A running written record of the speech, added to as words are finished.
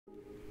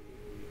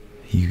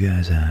You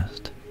guys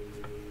asked,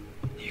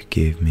 you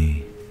gave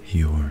me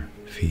your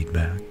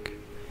feedback,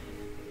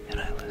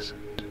 and I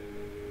listened,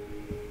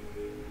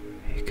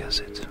 because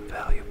it's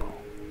valuable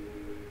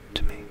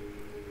to me.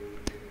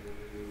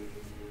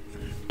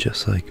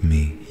 Just like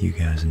me, you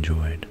guys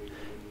enjoyed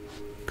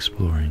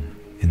exploring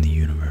in the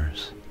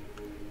universe.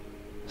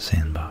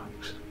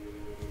 Sandbox.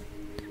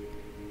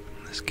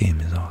 This game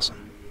is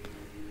awesome.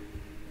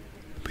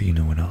 But you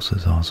know what else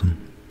is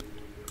awesome?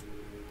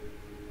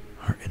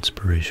 Our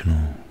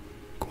inspirational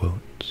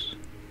quotes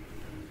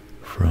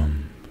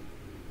from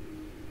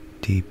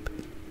deep,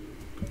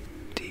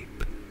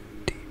 deep,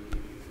 deep,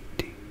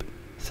 deep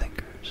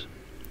thinkers.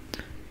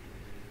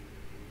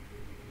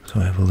 So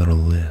I have a little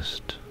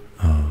list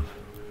of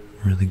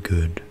really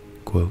good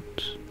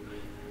quotes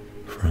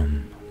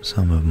from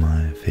some of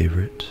my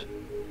favorite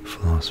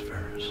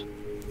philosophers.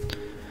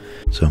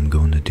 So I'm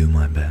going to do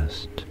my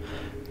best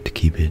to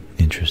keep it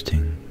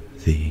interesting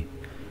the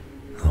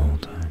whole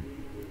time.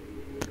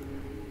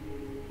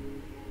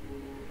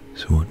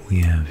 So what we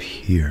have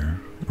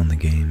here on the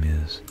game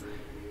is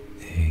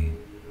a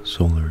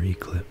solar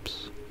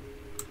eclipse.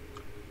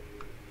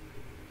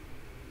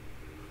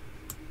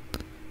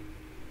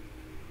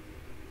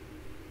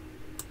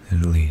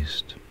 At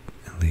least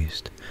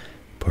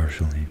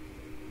partially.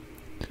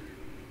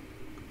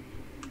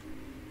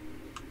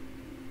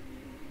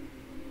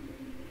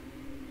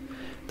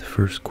 The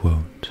first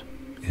quote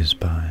is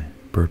by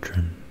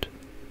Bertrand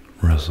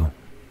Russell.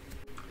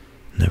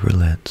 Never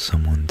let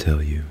someone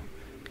tell you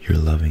you're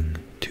loving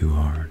too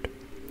hard.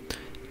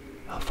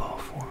 Of all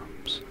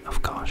forms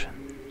of caution,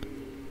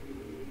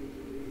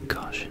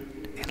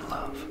 caution in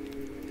love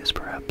is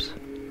perhaps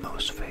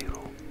most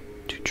fatal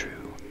to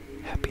true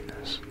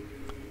happiness.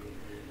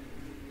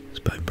 It's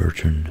by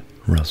Bertrand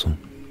Russell.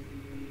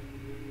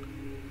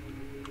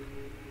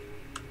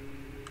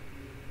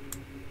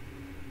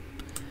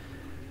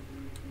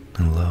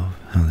 I love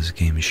how this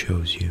game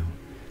shows you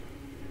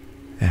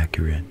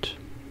accurate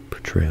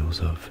portrayals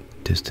of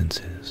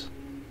distances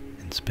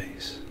in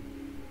space.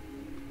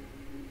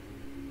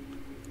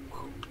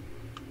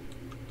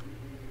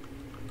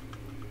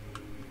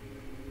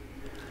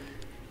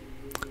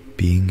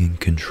 Being in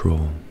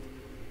control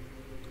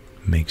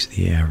makes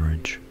the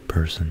average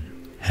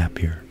person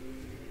happier.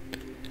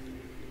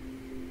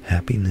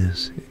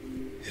 Happiness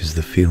is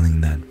the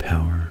feeling that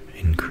power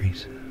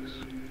increases.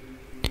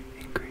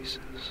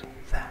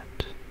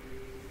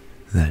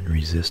 That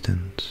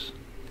resistance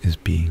is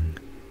being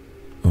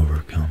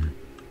overcome.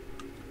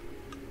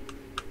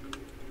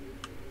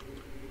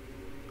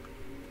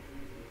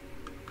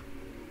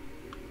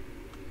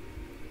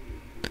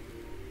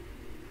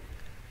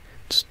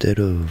 Instead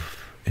of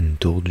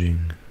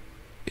indulging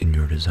in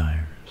your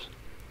desires,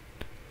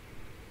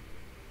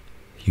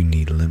 you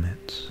need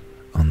limits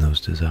on those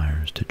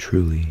desires to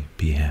truly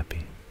be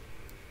happy.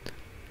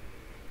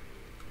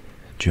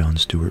 John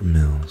Stuart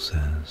Mill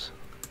says,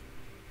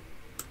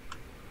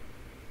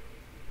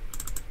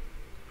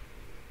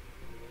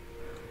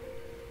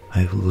 I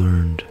have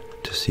learned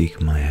to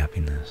seek my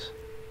happiness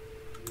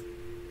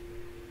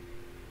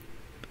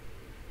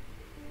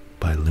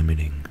by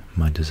limiting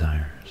my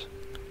desires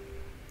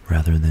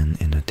rather than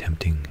in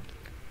attempting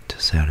to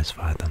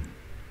satisfy them.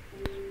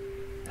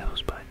 That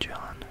was by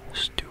John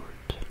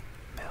Stuart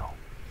Mill.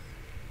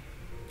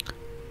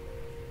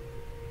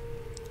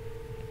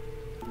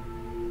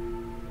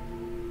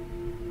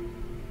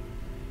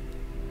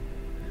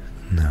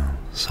 Now,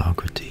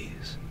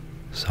 Socrates,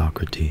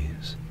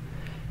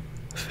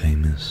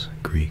 famous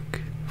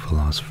Greek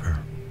philosopher.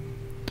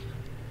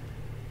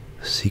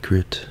 The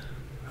secret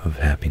of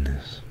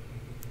happiness,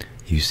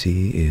 you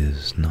see,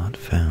 is not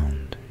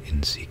found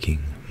in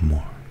seeking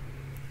more,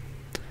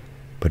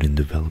 but in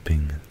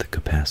developing the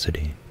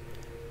capacity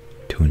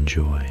to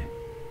enjoy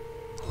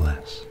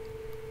less.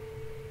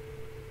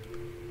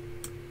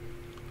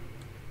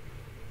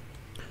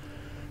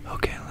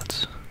 Okay,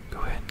 let's go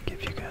ahead and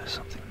give you guys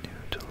something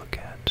new to look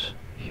at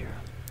here.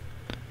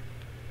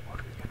 What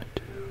are we gonna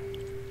do?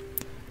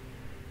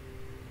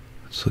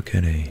 Let's look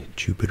at a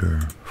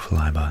Jupiter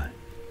flyby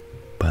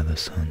by the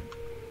sun.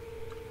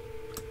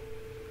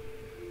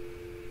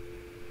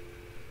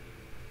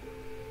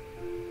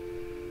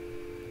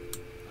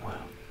 Wow.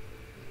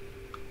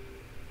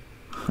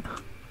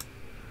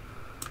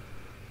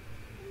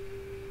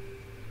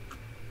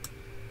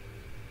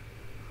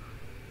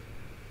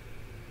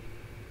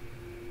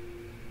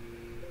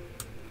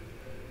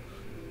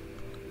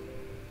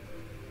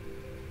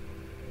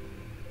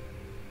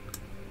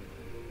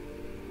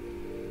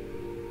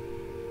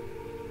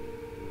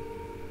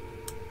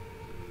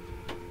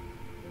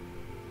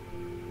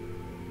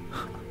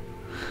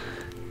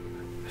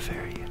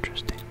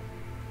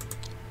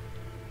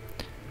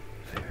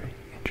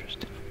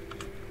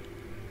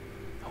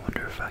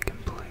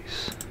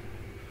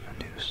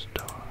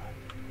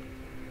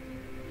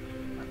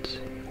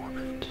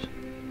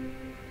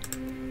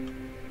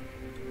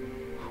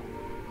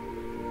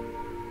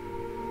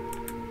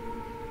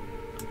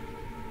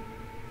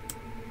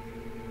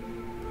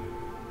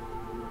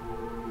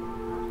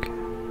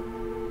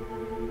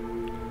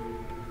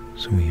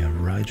 So we have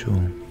Rigel,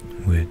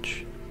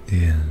 which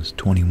is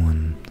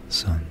 21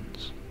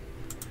 suns,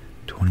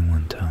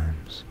 21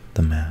 times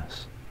the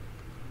mass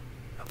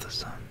of the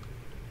sun.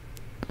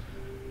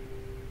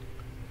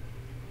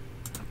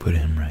 I'll put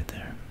him right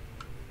there.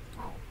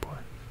 Oh boy.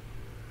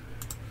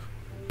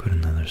 Put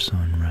another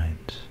sun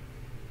right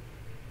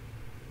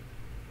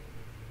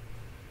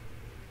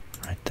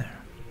there.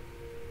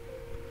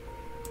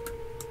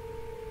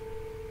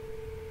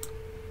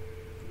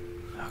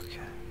 Okay.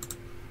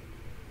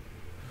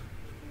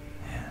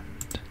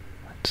 And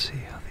let's see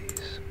how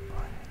these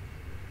play.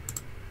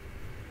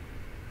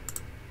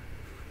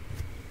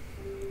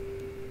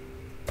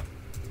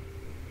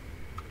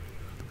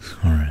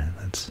 Alright,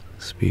 let's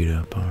speed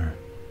up our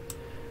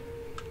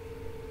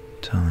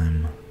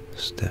time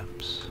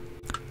steps.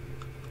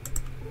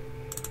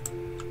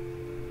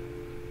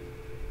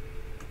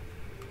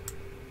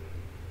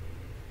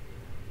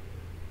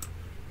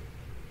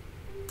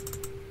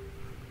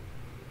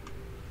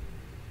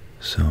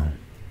 So,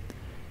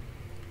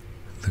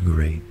 the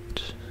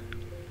great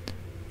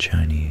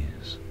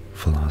Chinese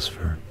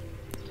philosopher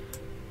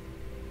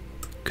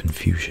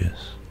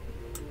Confucius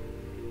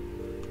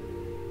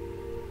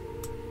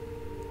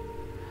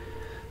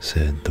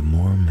said, "The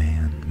more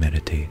man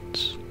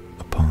meditates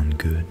upon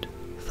good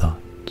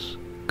thoughts,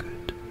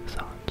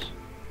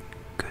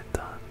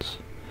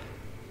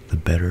 the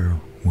better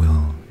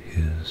will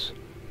his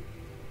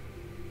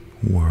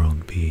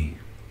world be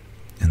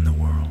in the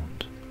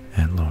world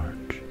at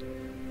large."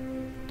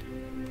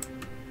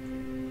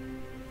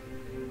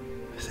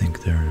 I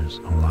think there's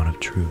a lot of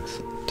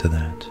truth to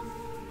that.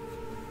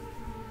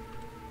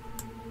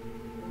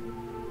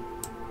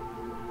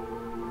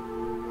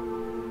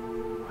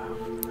 Wow,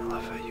 I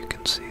love how you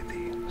can see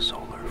the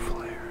solar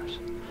flares.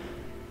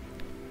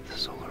 The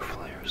solar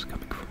flares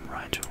coming from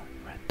Rigel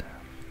right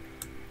there.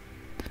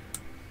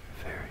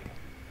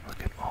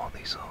 Look at all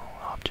these little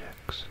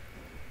objects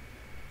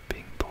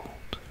being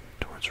pulled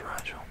towards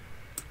Rigel.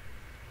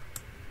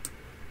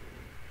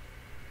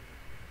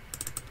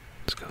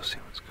 Let's go see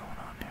what's going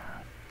on here.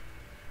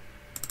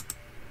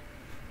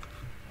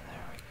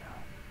 There we go.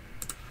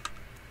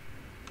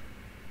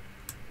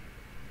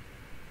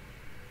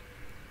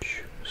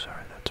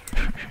 Sorry, that's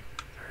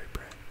very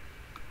bright.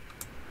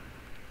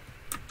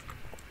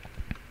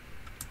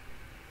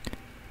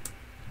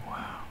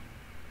 Wow,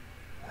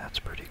 that's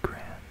pretty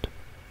grand.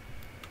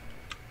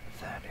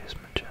 That is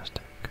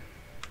majestic.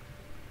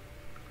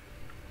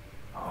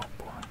 Oh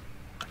boy,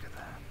 look at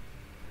that.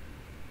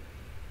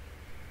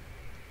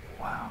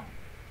 Wow.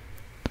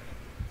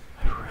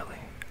 I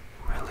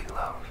really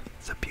love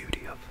the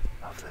beauty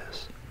of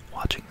this,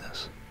 watching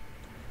this.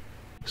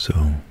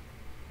 So,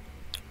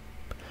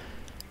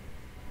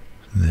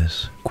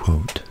 this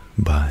quote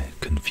by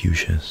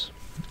Confucius,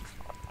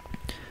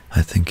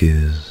 I think,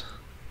 is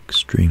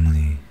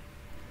extremely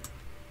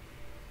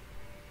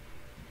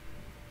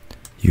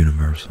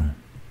universal,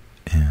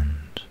 and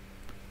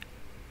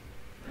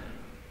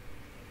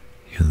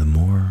the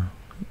more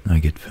I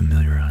get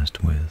familiarized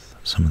with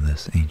some of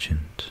this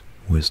ancient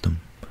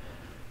wisdom,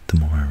 the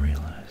more I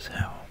realize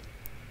how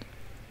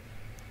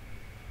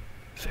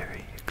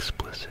very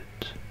explicit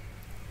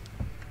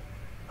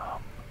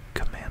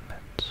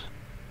commandments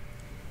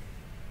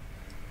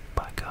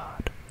by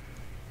God.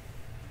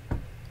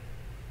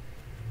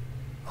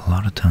 A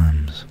lot of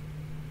times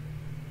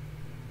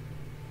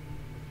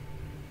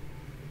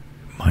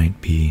might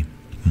be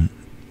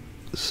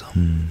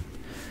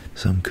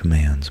some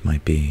commands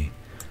might be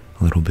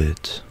a little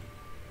bit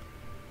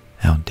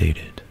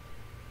outdated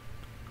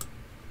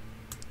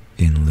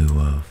in lieu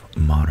of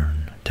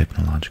modern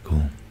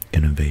technological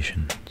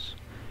innovations.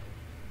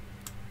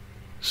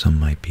 Some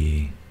might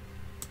be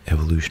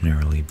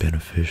evolutionarily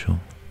beneficial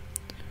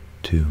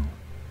to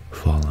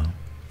follow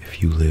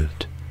if you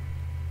lived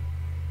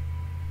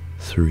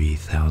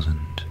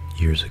 3,000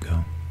 years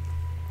ago.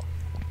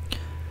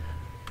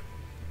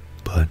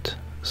 But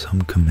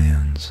some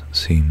commands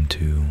seem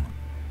to,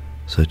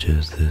 such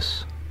as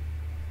this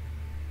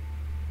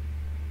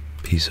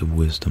piece of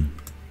wisdom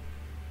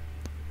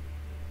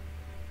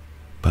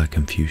by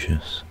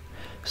Confucius,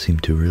 seem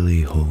to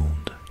really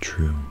hold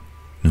true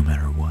no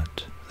matter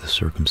what the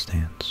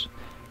circumstance.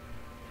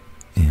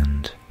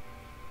 And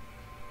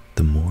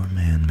the more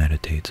man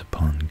meditates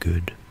upon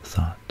good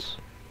thoughts,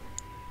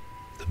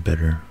 the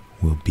better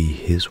will be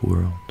his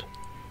world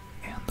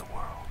and the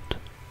world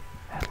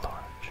at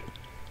large.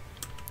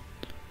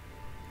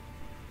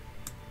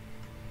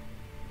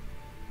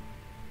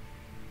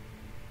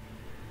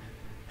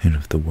 And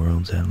if the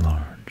world's at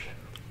large,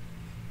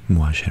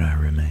 why should I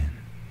remain?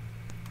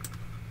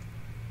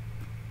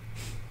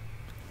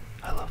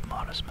 I love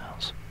Modest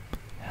Mouse.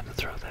 I had to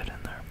throw that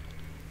in there.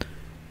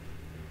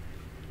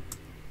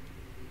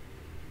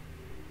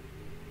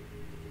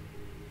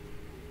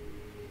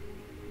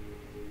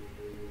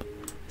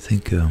 I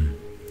think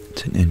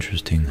it's an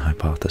interesting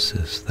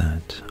hypothesis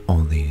that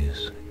all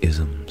these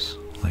isms,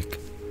 like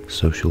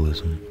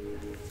socialism,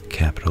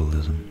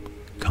 capitalism,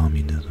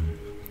 communism,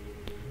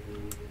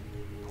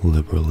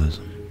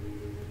 liberalism,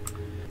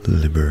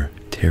 libertarianism,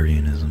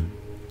 utilitarianism.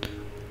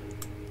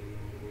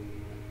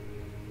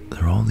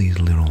 There are all these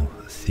little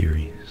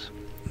theories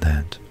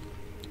that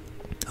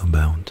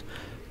about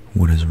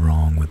what is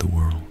wrong with the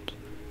world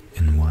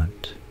and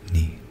what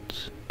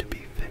needs to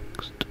be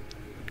fixed.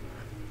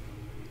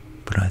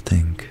 But I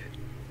think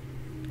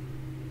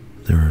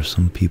there are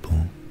some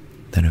people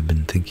that have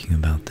been thinking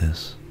about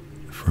this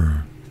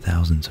for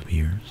thousands of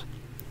years.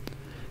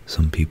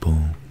 Some people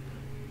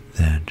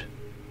that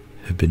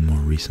have been more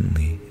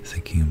recently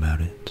thinking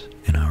about it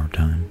in our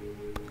time.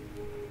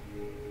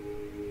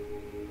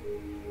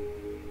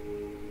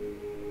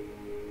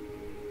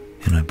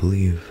 And I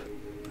believe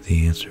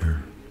the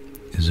answer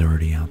is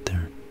already out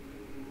there.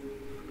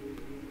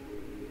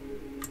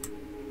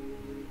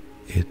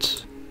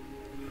 It's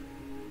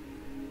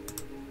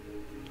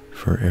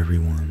for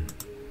everyone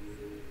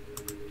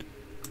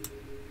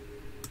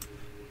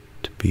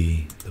to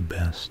be the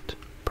best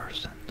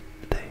person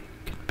they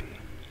can be.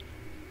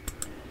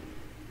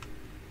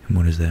 And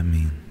what does that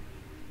mean?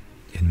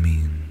 It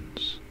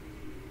means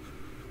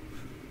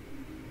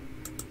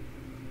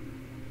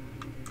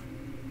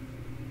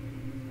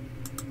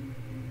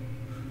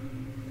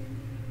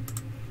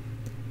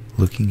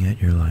looking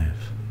at your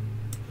life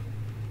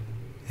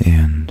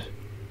and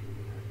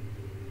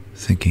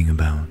thinking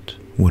about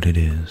what it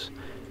is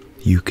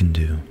you can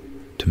do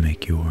to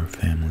make your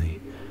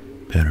family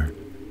better.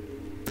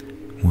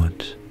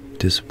 What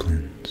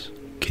disciplines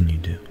can you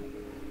do?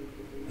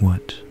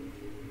 What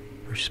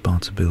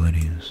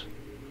responsibilities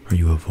are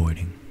you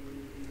avoiding?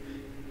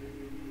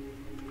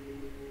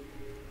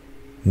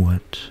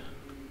 What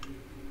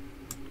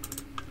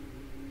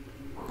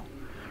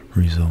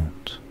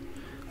result,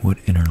 what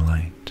inner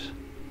light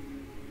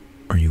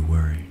are you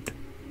worried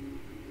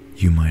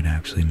you might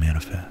actually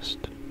manifest?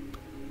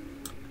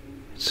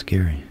 It's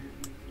scary.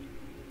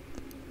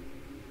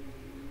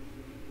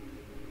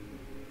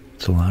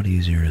 It's a lot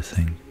easier to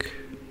think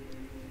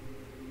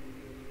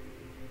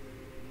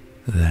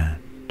that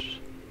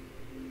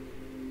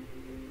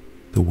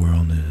the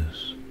world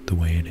is the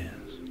way it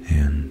is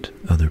and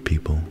other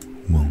people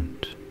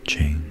won't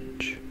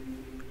change.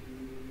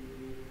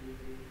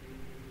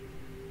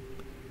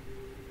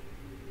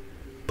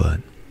 But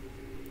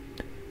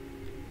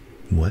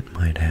what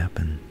might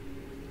happen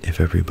if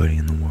everybody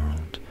in the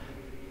world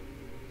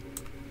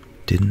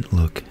didn't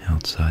look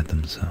outside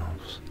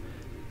themselves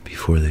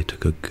before they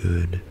took a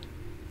good,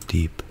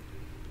 deep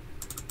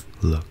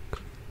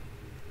look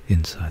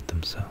inside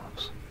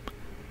themselves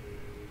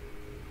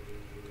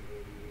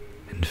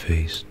and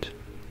faced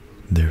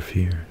their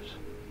fears?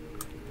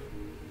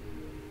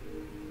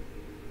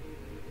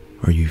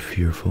 Are you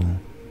fearful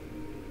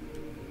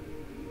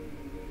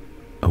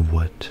of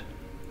what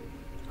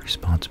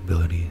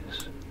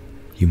responsibilities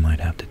you might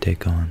have to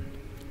take on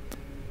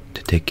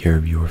to take care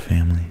of your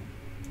family?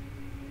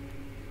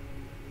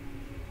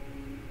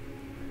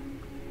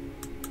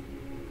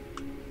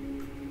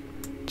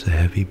 It's a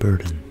heavy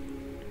burden.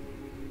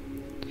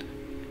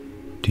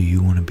 Do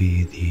you want to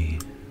be the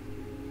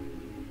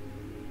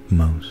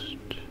most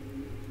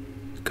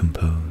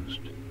composed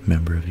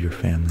member of your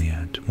family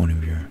at one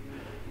of your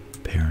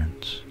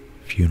parents'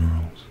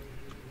 funerals?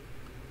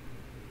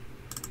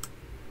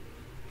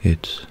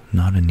 It's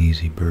not an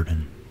easy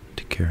burden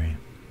to carry.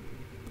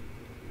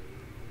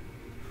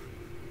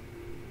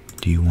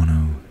 Do you want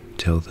to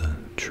tell the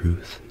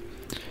truth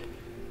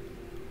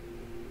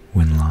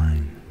when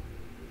lying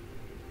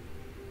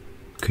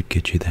could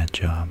get you that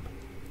job?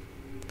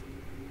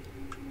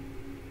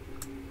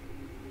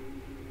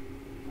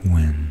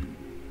 When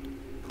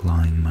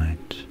lying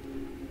might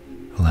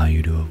allow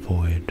you to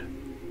avoid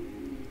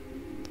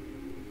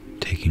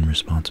taking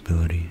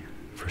responsibility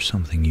for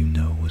something you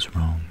know was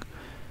wrong.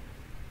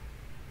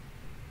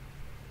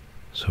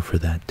 So for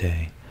that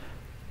day,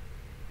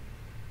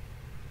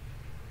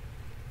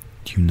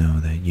 you know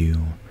that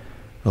you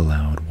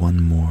allowed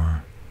one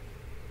more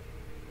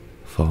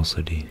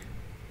falsity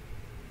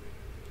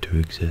to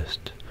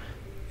exist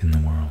in the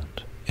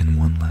world, and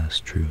one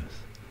last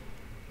truth.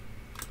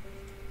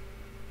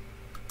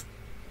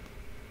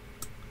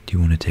 Do you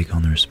want to take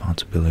on the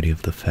responsibility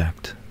of the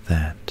fact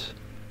that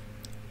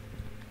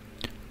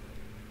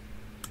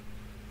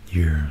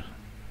your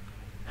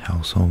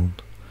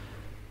household,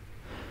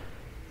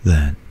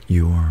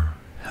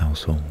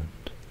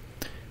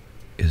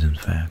 is in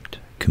fact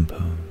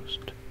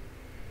composed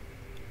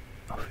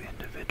of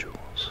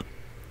individuals,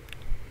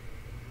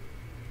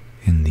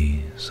 in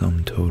the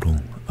sum total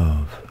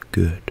of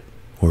good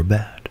or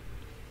bad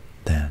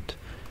that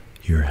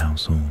your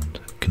household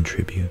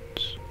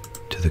contributes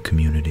to the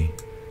community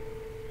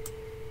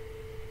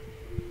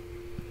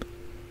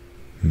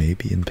may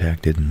be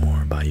impacted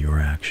more by your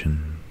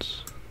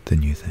actions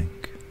than you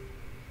think?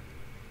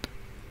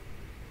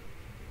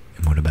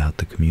 And what about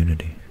the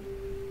community?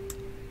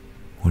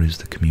 What is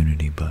the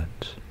community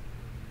but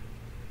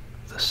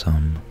the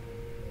sum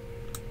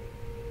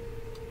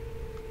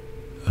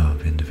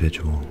of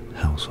individual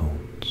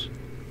households?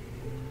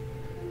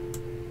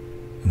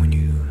 When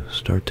you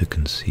start to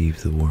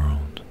conceive the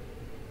world,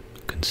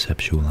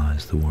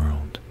 conceptualize the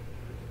world,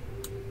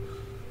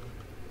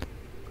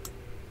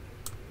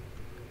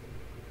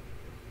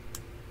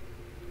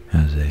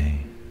 as a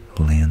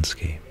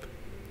landscape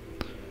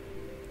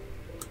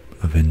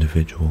of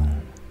individual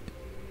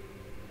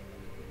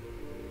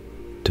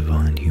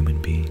divine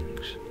human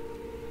beings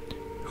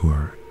who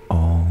are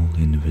all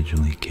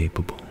individually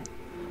capable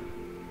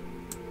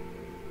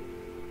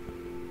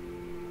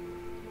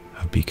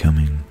of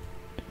becoming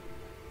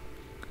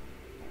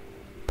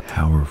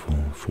powerful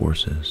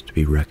forces to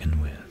be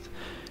reckoned with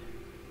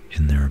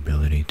in their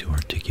ability to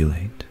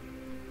articulate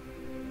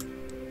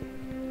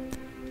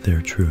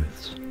their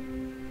truths,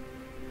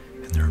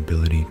 in their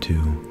ability to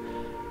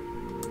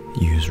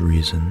use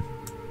reason,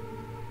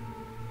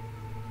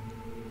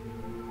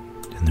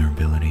 in their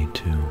ability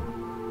to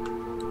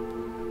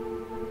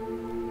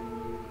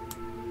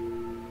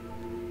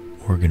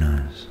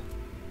organize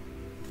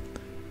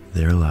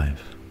their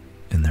life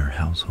in their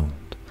household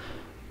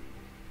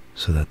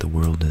so that the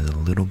world is a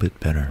little bit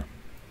better,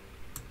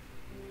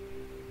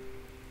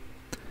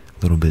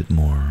 a little bit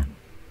more,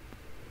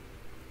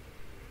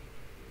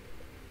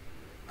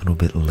 a little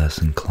bit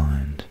less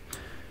inclined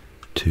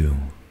to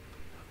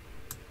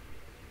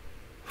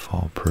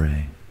fall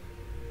prey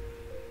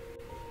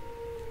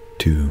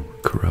to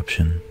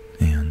corruption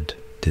and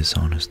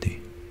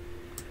dishonesty.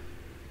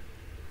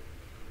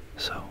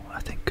 So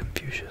I think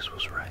Confucius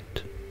was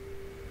right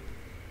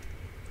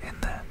in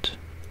that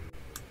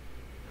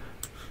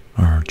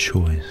our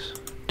choice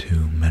to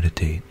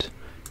meditate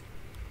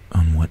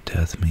on what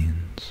death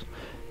means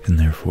and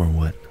therefore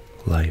what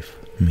life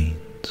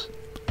means,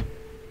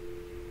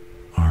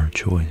 our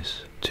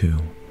choice to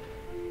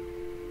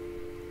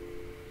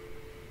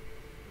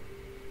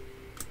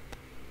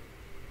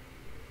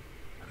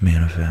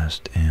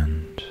manifest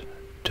and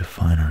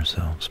define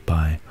ourselves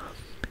by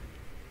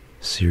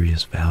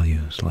serious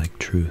values like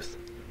truth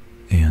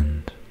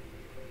and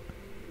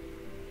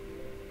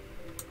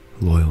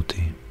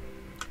loyalty.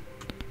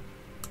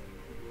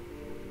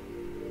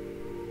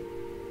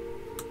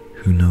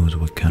 Who knows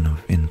what kind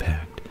of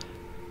impact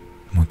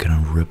and what kind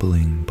of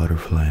rippling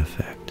butterfly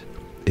effect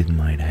it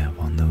might have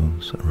on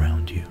those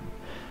around you.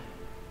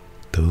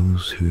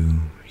 Those who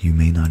you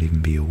may not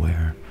even be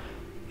aware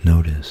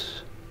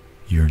notice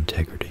your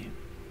integrity.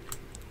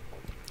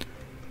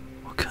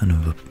 What kind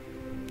of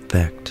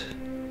effect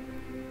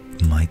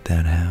might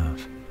that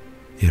have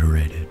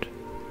iterated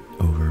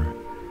over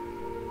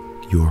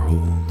your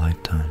whole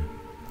lifetime,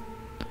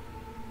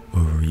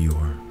 over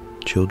your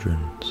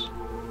children's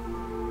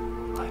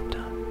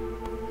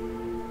lifetime,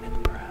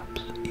 and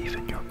perhaps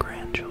even your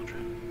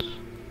grandchildren's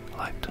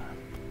lifetime?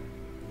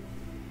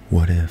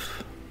 What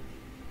if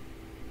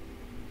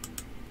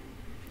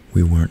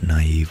we weren't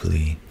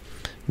naively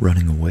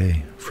running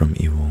away from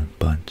evil,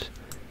 but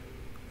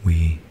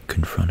we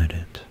confronted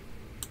it,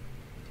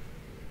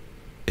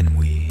 and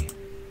we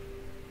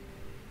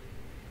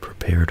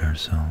prepared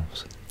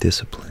ourselves,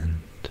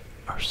 disciplined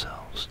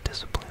ourselves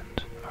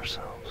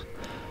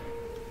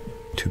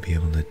to be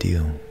able to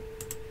deal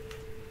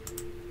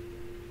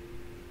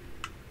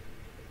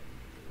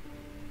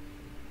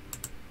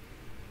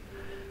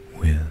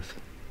with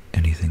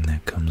anything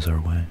that comes our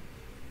way?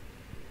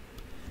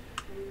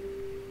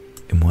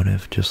 And what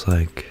if, just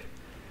like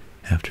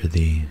after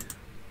the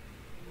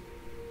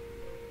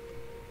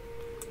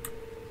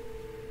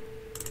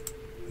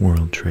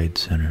World Trade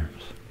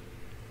Centers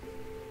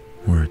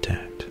were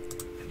attacked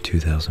in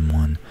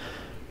 2001,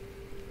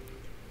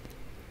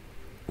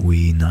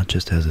 we, not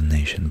just as a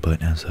nation,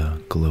 but as a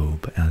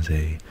globe, as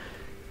a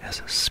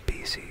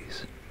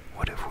species,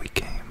 what if we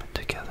came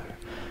together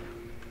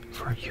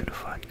for a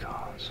unified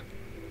cause?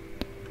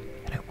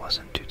 And it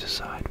wasn't to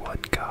decide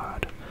what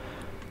God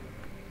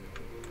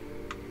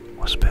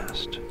was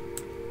best,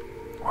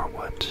 or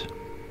what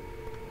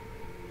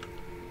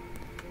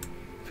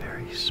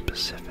very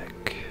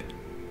specific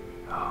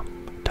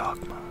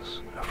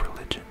dogmas of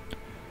religion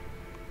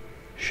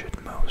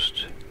should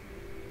most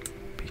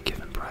be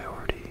given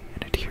priority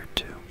and adhered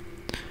to.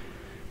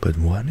 But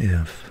what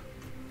if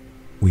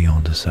we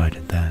all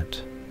decided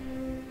that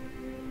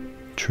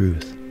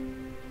truth,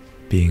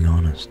 being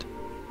honest,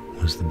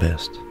 was the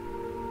best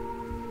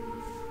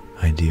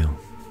ideal?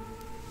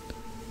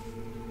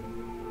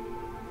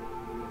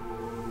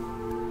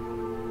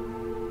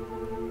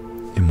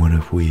 And what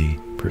if we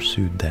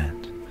pursued that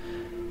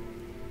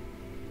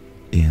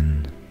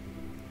in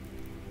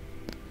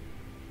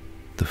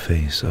the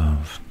face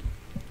of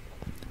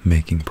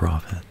making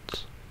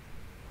profits?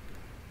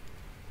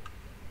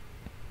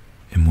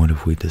 And what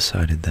if we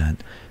decided that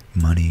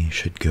money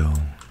should go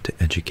to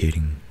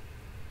educating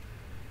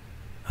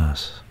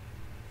us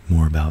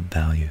more about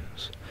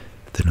values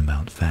than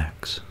about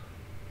facts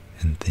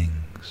and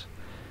things?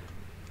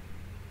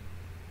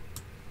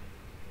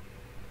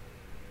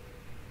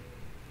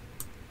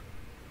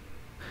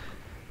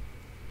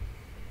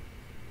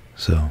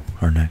 So,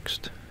 our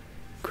next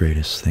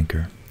greatest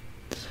thinker,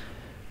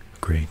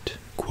 great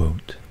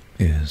quote,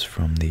 is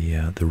from the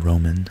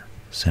Roman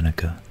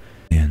Seneca.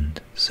 And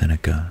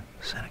Seneca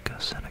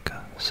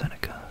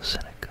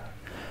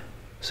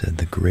said,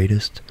 "The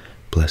greatest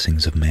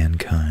blessings of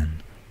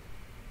mankind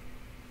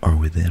are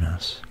within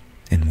us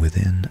and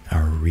within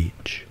our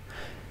reach,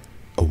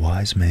 A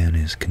wise man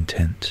is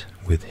content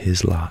with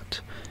his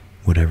lot,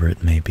 whatever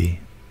it may be,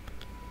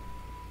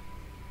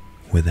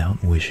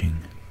 without wishing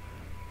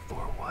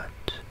for what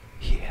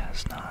he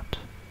has not.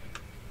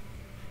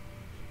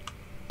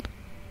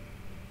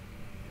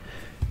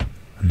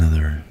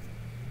 Another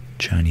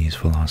Chinese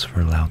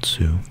philosopher, Lao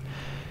Tzu: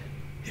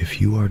 if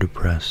you are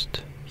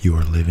depressed, you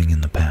are living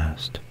in the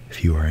past.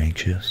 If you are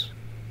anxious,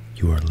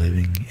 you are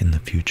living in the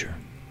future.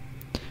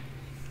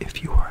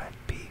 If you are at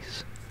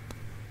peace,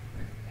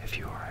 if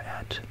you are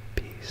at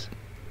peace,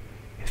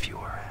 if you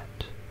are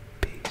at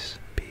peace,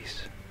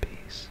 peace,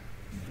 peace,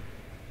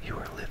 you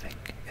are living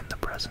in the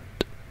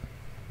present.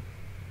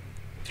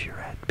 If you're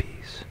at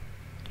peace,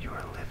 you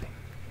are living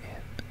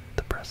in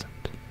the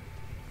present.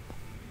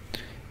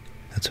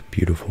 That's a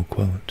beautiful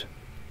quote.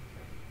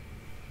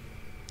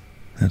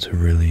 That's a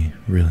really,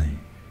 really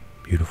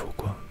beautiful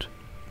quote.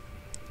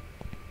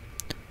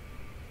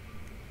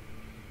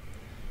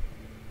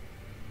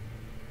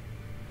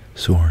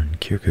 Søren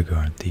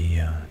Kierkegaard,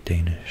 the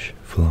Danish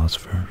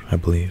philosopher, I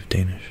believe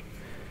Danish,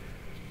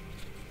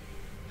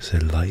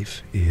 said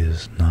life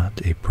is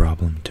not a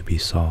problem to be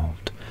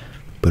solved,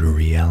 but a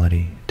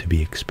reality to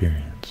be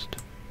experienced.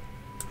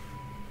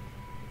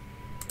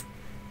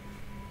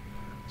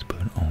 Let's put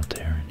an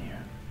Altair in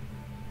here.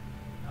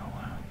 Oh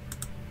wow.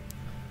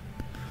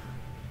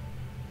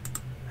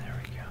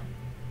 There we go.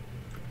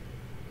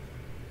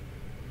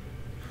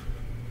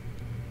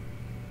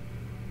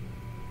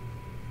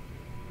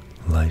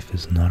 Life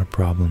is not a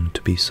problem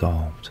to be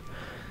solved,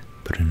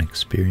 but an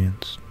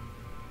experienced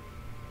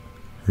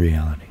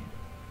reality.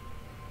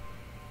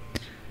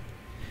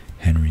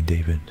 Henry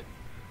David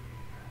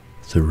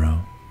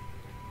Thoreau,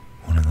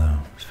 one of the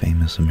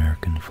famous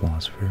American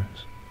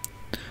philosophers,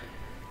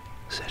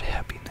 said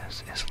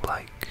happiness is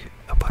like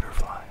a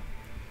butterfly.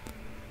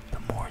 The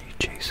more you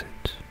chase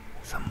it,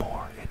 the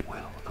more it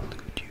will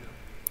elude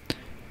you.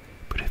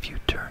 But if you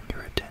turn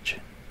your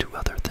attention to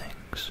other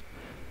things,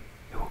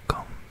 it will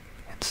come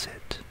and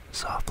sit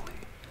softly,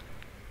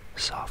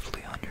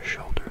 softly on your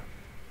shoulder.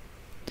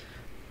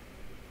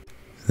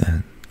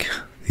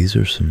 These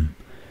are some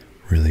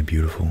really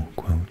beautiful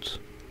quotes.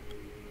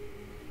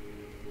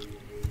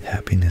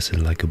 Happiness is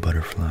like a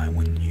butterfly.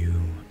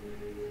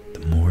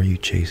 The more you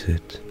chase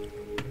it,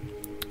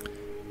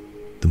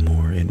 the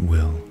more it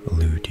will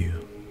elude you.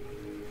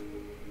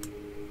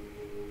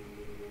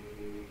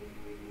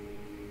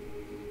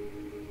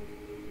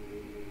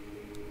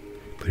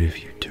 But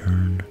if you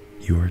turn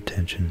your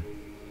attention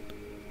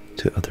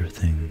to other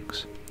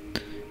things,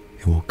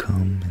 it will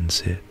come and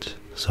sit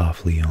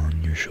softly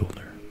on your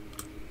shoulder.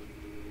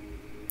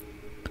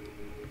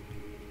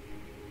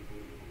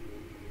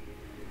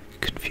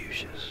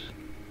 Confucius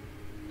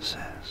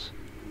says,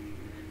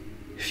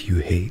 if you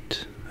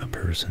hate a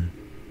person,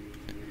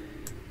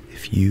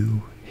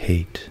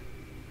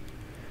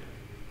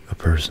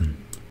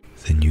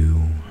 then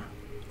you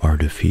are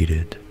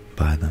defeated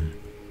by them.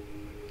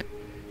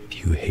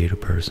 If you hate a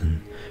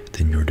person,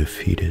 then you're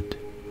defeated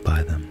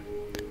by them.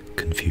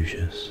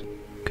 Confucius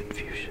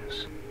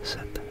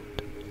said that.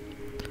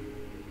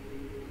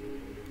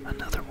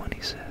 Another one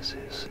he says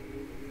is,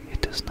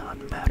 it does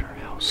not matter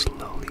how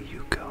slowly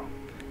you go,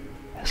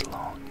 as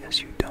long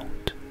as you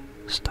don't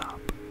stop.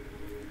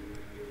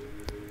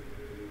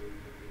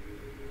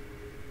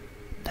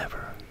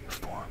 Never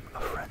form a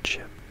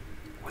friendship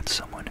with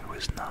someone who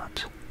is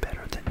not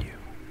better than you.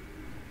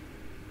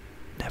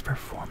 Never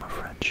form a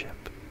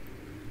friendship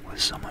with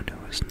someone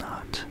who is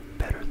not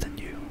better than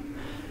you.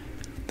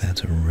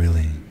 That's a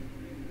really,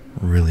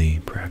 really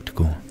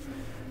practical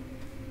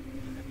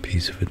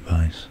piece of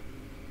advice.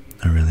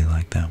 I really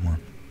like that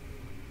one.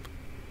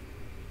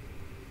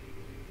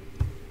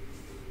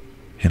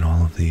 And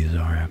all of these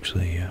are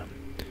actually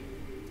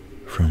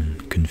from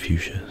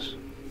Confucius.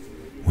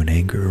 When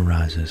anger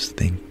arises,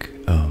 think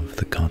of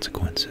the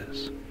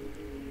consequences.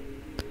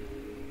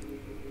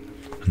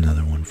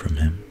 Another one from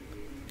him.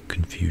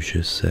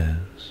 Confucius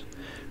says,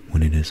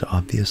 when it is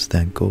obvious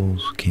that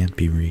goals can't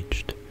be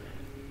reached,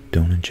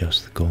 don't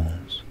adjust the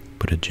goals,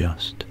 but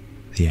adjust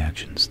the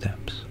action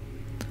steps.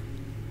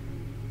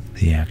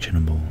 The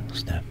actionable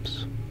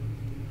steps.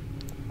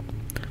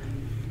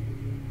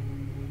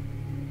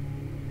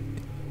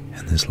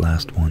 And this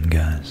last one,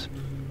 guys,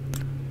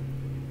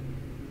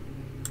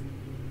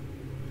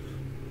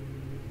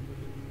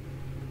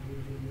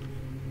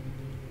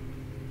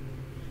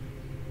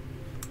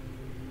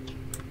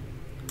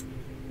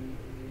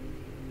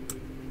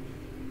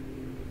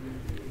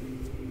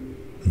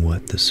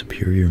 what the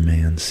superior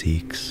man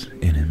seeks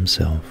in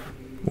himself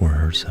or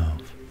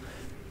herself.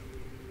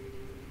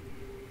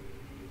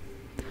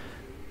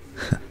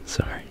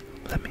 Sorry,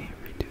 let me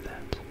redo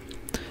that.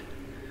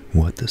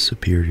 What the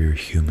superior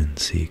human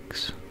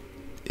seeks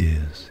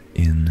is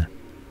in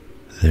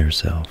their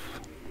self.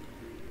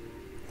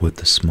 What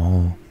the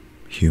small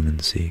human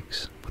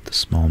seeks, what the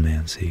small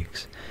man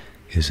seeks,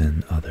 is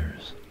in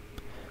others.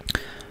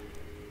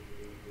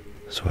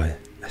 So I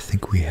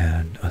think we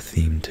had a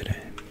theme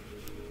today.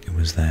 It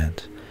was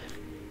that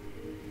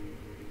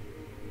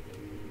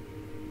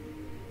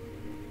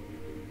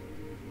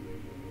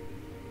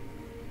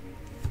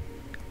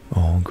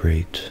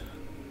great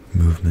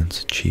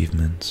movements,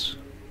 achievements,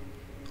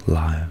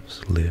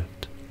 lives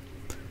lived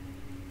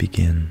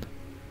begin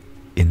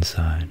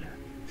inside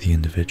the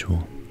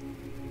individual.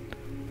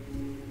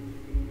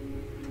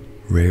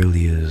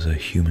 Rarely is a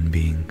human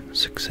being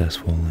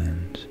successful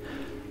and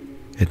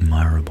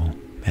admirable.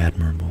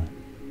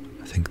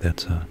 I think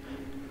it's a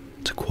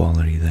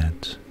quality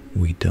that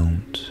we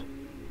don't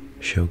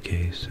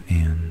showcase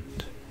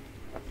and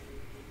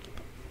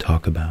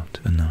talk about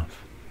enough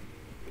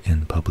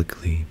and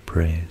publicly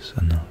praise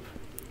enough,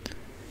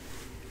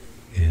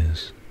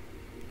 is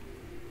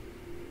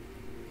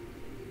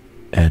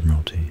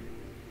admiralty,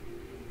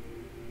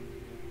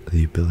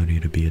 the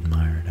ability to be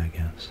admired, I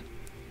guess.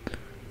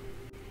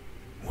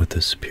 What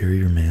the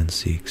superior man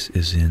seeks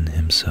is in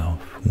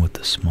himself. What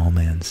the small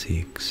man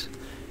seeks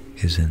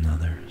is in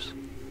others.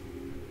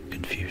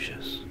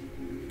 Confucius.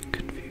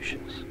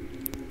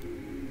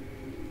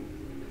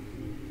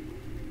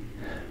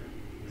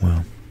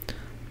 Well,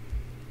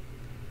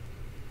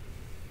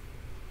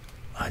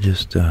 I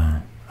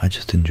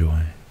just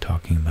enjoy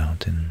talking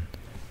about and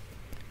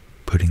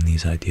putting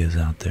these ideas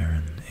out there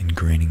and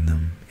ingraining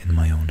them in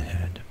my own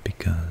head,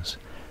 because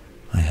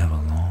I have a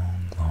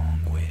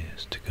long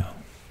ways to go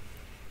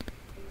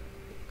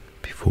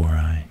before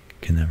I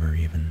can ever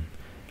even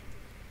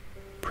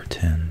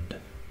pretend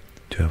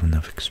to have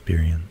enough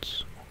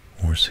experience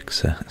or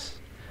success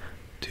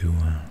to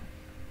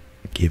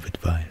give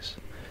advice.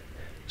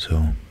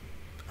 So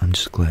I'm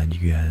just glad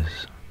you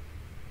guys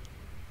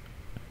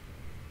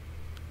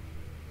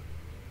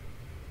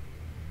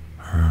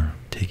are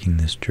taking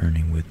this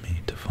journey with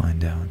me to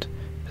find out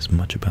as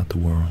much about the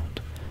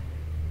world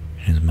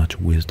and as much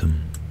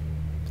wisdom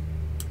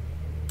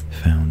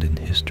found in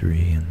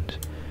history and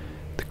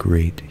the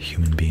great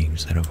human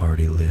beings that have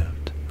already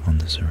lived on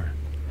this earth.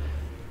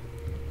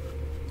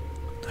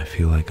 I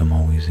feel like I'm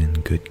always in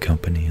good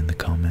company in the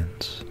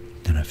comments,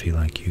 and I feel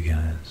like you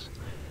guys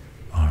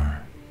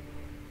are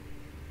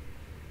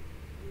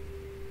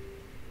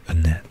a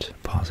net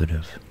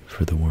positive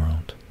for the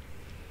world.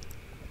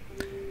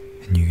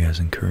 And you guys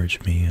encourage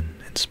me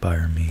and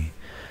inspire me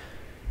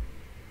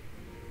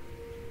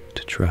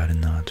to try to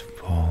not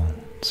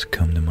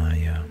succumb to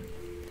my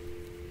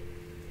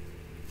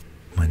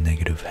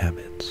negative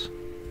habits,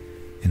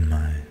 in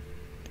my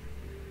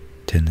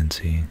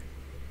tendency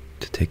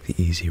to take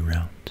the easy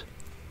route,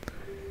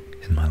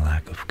 in my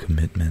lack of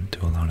commitment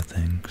to a lot of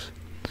things.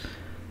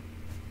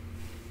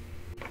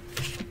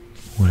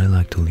 What I'd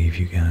like to leave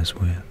you guys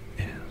with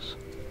is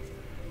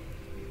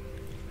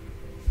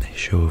a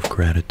show of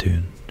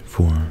gratitude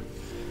for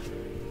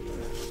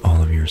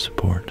all of your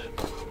support.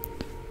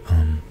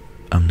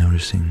 I'm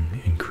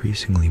noticing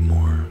increasingly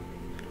more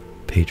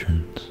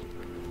patrons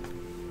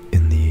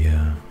in the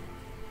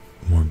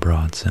more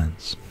broad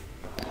sense.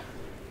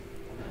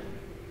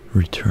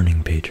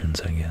 Returning patrons,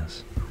 I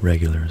guess.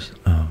 Regulars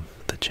of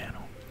the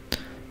channel.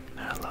 And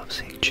I love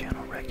seeing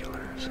channel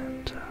regulars,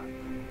 and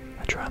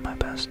I try my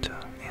best to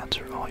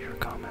answer all your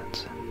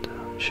comments and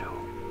show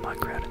my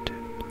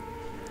gratitude.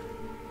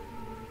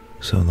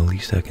 So the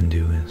least I can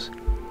do is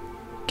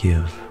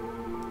give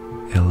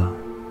Ella,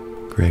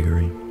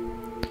 Gregory,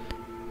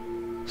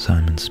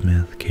 Simon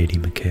Smith, Katie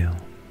McHale.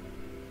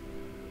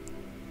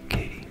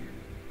 Katie,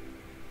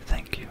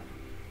 thank you.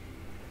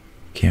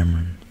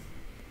 Cameron,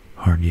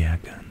 Hard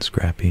Yakka, and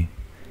Scrappy,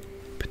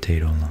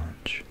 Potato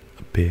Lunch,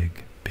 a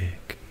big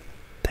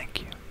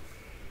thank you.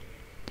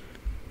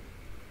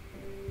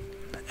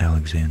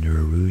 Alexander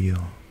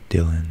Arroyo,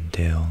 Dylan,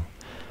 Dale,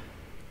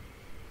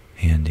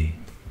 Andy,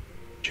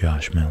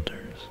 Josh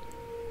Melters,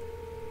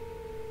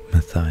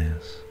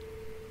 Matthias,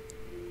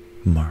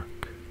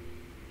 Mark,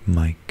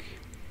 Mike,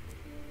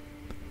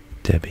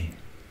 Debbie,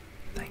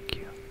 thank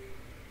you.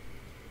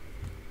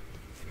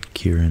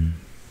 Kieran,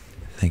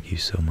 thank you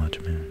so much,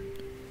 man.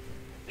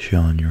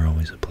 Sean, you're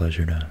always a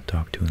pleasure to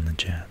talk to in the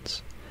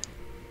chats.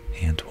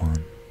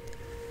 Antoine,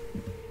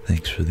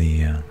 thanks for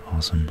the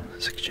awesome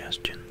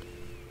suggestion.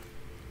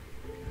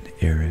 And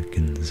Eric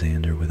and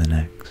Xander with an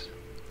X.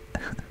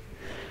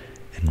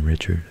 And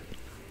Richard.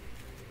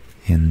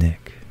 And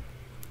Nick.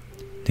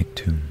 Nick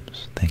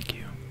Toombs, thank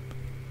you.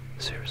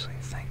 Seriously,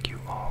 thank you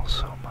all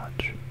so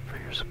much for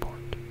your support.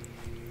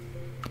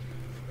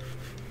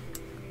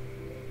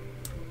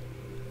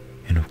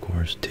 And of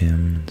course,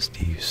 Tim and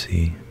Steve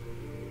C.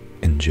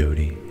 and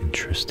Jody, and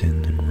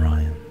Tristan, and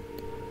Ryan,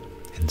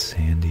 and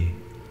Sandy,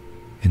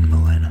 and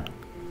Milena.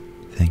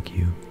 Thank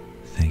you.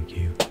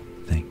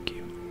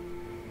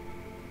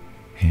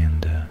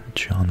 And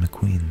Sean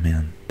McQueen,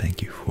 man,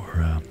 thank you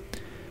for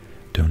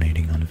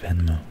donating on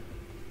Venmo.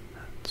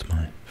 It's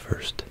my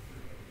first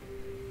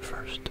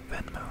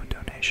Venmo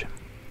donation.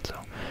 So,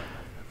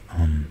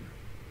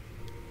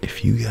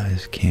 if you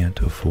guys can't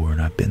afford,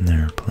 I've been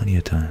there plenty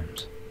of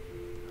times.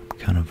 I'm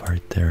kind of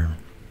right there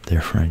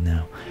right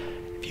now.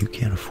 If you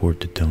can't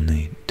afford to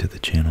donate to the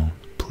channel,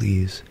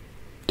 please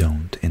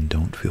don't, and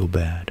don't feel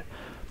bad.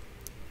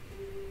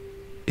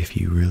 If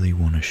you really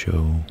want to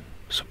show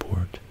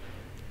support,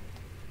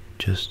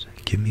 just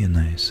give me a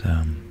nice,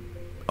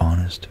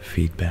 honest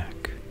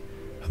feedback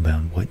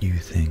about what you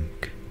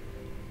think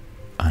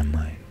I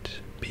might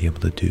be able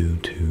to do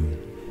to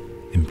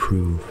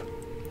improve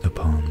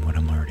upon what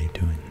I'm already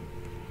doing.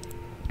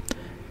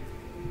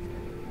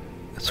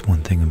 That's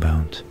one thing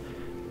about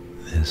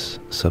this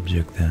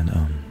subject that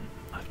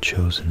I've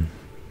chosen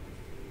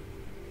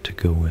to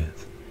go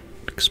with: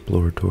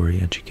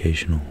 exploratory,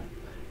 educational,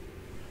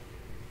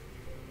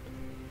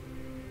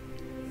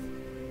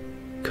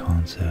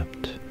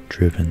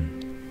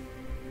 concept-driven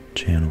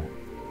channel.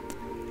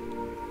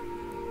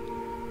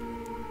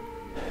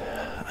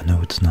 I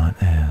know it's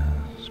not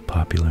as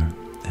popular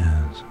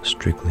as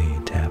strictly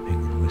tapping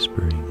and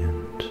whispering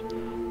and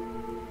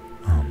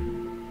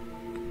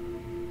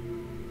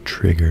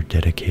trigger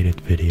dedicated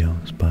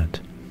videos, but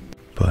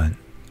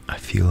I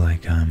feel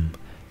like I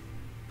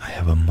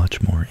have a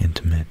much more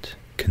intimate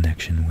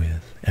connection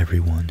with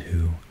everyone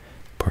who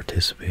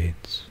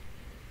participates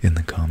in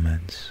the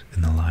comments,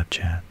 in the live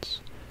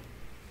chats,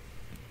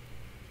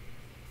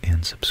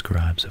 and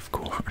subscribes, of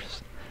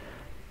course.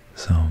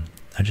 So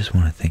I just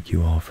want to thank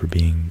you all for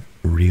being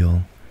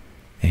real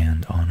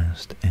and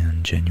honest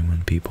and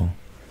genuine people,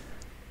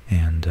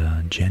 and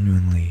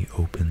genuinely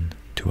open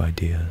to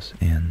ideas.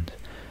 And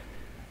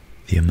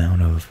the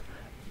amount of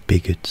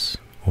bigots,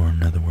 or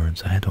in other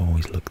words, I had to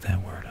always look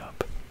that word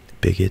up.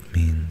 Bigot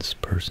means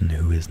person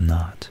who is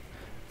not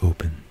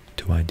open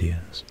to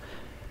ideas,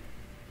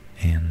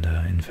 and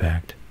in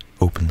fact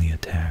openly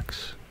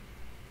attacks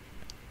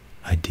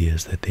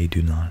ideas that they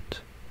do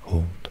not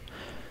hold.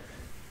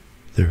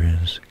 There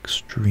is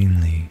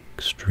extremely,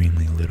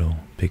 extremely little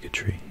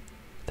bigotry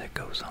that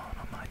goes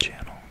on my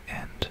channel,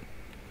 and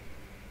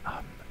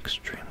I'm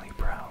extremely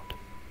proud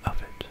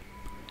of it.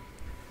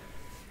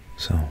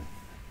 So,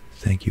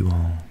 thank you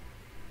all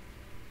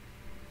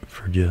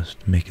for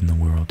just making the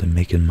world and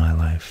making my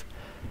life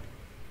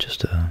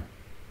just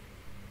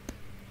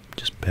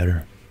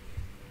better,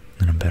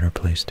 and a better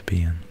place to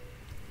be in.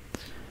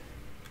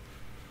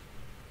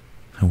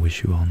 I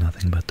wish you all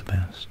nothing but the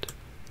best,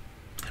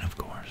 and of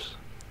course,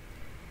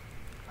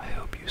 I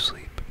hope you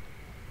sleep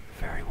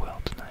very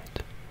well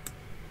tonight.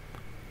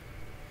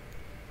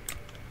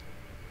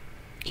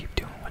 Keep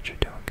doing what you're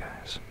doing,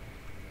 guys.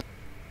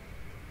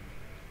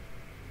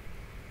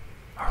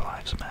 Our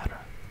lives matter,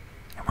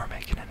 and we're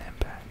making an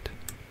impact.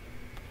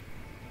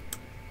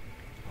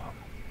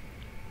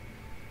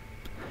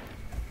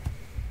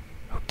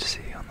 Hope to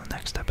see you on the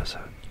next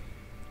episode.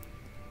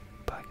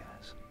 Bye,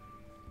 guys.